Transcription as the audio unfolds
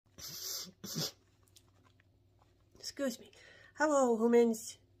Excuse me. Hello,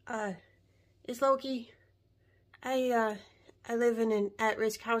 humans. It's Loki. I live in an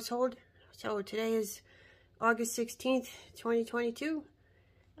at-risk household. So today is August 16th, 2022.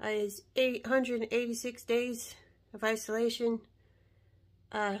 It's 886 days of isolation.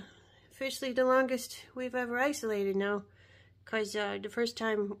 Officially the longest we've ever isolated now. Because the first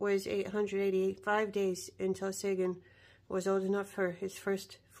time was 885 days until Sagan was old enough for his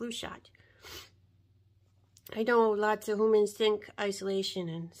first flu shot. I know lots of humans think isolation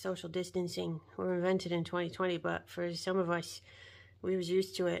and social distancing were invented in 2020, but for some of us, we was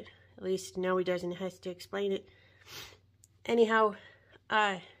used to it. At least now he doesn't have to explain it. Anyhow,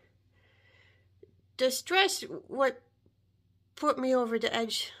 the stress, what put me over the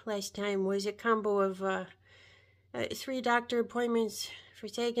edge last time was a combo of 3 doctor appointments for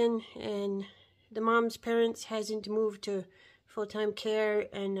Sagan, and the mom's parents hasn't moved to full-time care,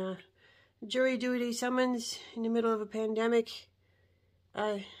 and jury duty summons in the middle of a pandemic,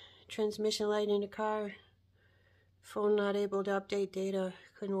 transmission light in the car, phone not able to update data,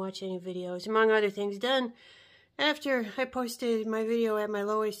 couldn't watch any videos, among other things done. After I posted my video at my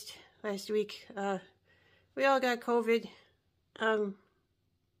lowest last week, we all got COVID.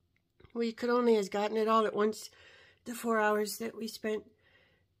 We could only have gotten it all at once, the 4 hours that we spent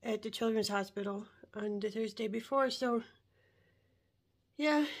at the Children's Hospital on the Thursday before, so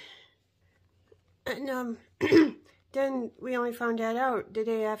yeah. And then we only found that out the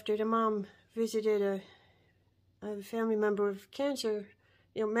day after the mom visited a family member with cancer,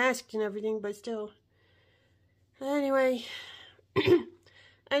 you know, masked and everything, but still. Anyway,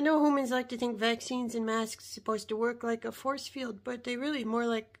 I know humans like to think vaccines and masks are supposed to work like a force field, but they really more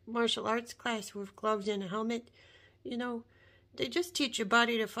like martial arts class with gloves and a helmet. You know, they just teach your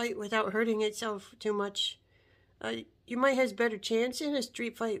body to fight without hurting itself too much. You might have a better chance in a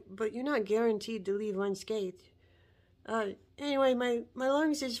street fight, but you're not guaranteed to leave unscathed. Anyway, my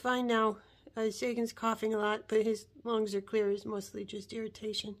lungs is fine now. Sagan's coughing a lot, but his lungs are clear. It's mostly just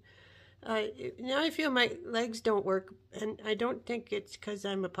irritation. Now I feel my legs don't work, and I don't think it's because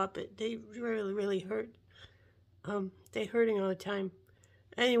I'm a puppet. They really, really hurt. They're hurting all the time.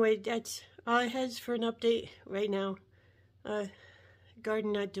 Anyway, that's all I have for an update right now.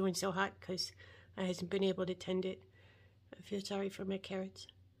 Garden not doing so hot because I hasn't been able to tend it. I feel sorry for my carrots.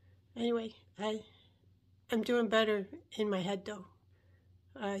 Anyway, I'm doing better in my head though.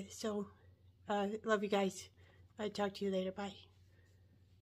 So love you guys. I'll talk to you later. Bye.